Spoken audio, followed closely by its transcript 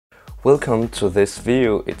Welcome to this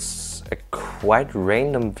video. It's a quite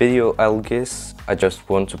random video, I'll guess. I just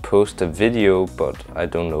want to post a video, but I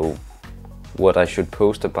don't know what I should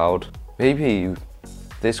post about. Maybe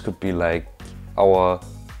this could be like our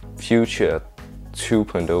future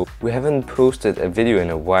 2.0. We haven't posted a video in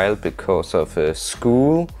a while because of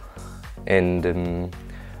school, and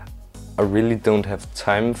I really don't have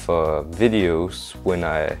time for videos when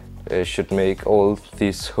I should make all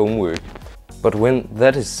this homework. But when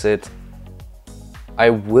that is said,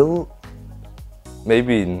 I will,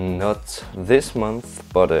 maybe not this month,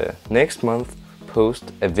 but next month,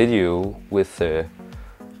 post a video with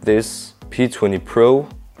this P20 Pro,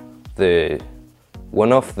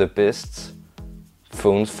 one of the best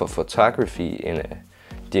phones for photography in a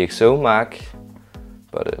DxO Mark.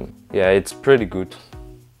 But yeah, it's pretty good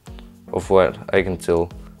of what I can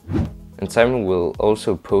tell. And Simon will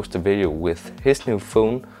also post a video with his new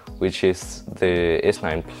phone, which is the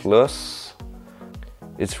S9 Plus.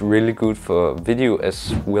 It's really good for video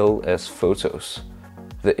as well as photos.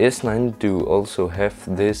 The S9 do also have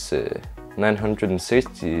this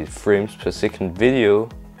 960 frames per second video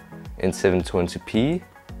in 720p,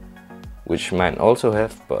 which mine also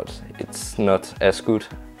have, but it's not as good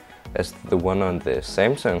as the one on the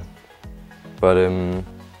Samsung. But I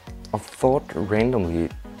thought randomly,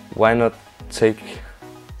 why not take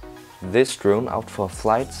this drone out for a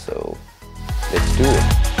flight, so let's do it.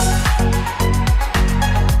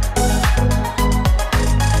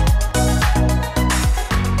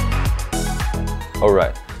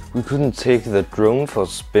 Alright, we couldn't take the drone for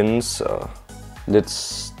spins, so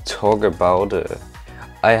let's talk about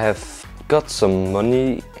I have got some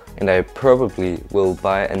money and I probably will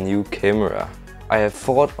buy a new camera. I have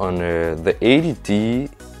thought on the 80D,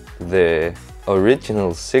 the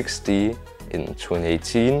original 6D in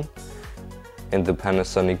 2018 and the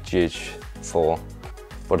Panasonic GH4.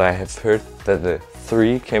 But I have heard that the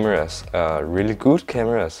three cameras are really good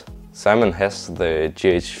cameras. Simon has the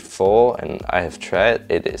GH4 and I have tried.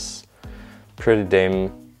 It is pretty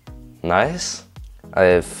damn nice. I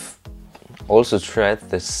have also tried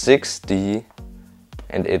the 6D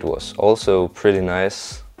and it was also pretty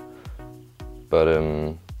nice. But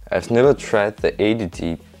I've never tried the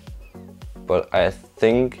 80D, but I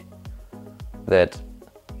think that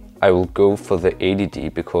I will go for the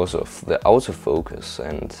 80D because of the autofocus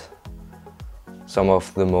and some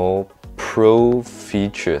of the more pro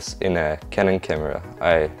features in a Canon camera.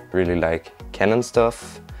 I really like Canon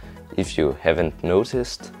stuff. If you haven't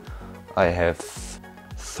noticed, I have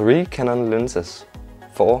 3 Canon lenses,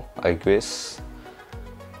 4 I guess.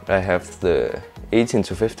 I have the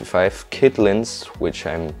 18-55 kit lens, which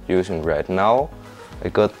I'm using right now. I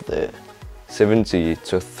got the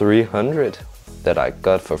 70-300 that I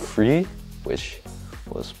got for free, which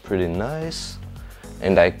was pretty nice.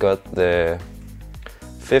 And I got the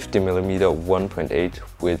 50mm 1.8,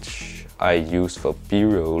 which I use for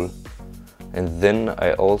B-roll. And then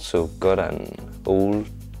I also got an old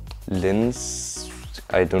lens,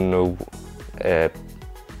 I don't know, a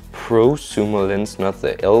prosumer lens, not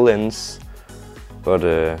the L lens, but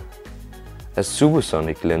a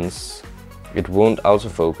supersonic lens. It won't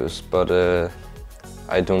autofocus, but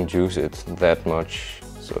I don't use it that much,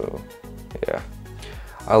 so yeah.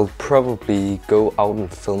 I'll probably go out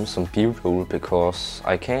and film some B-roll because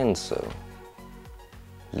I can, so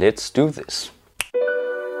let's do this.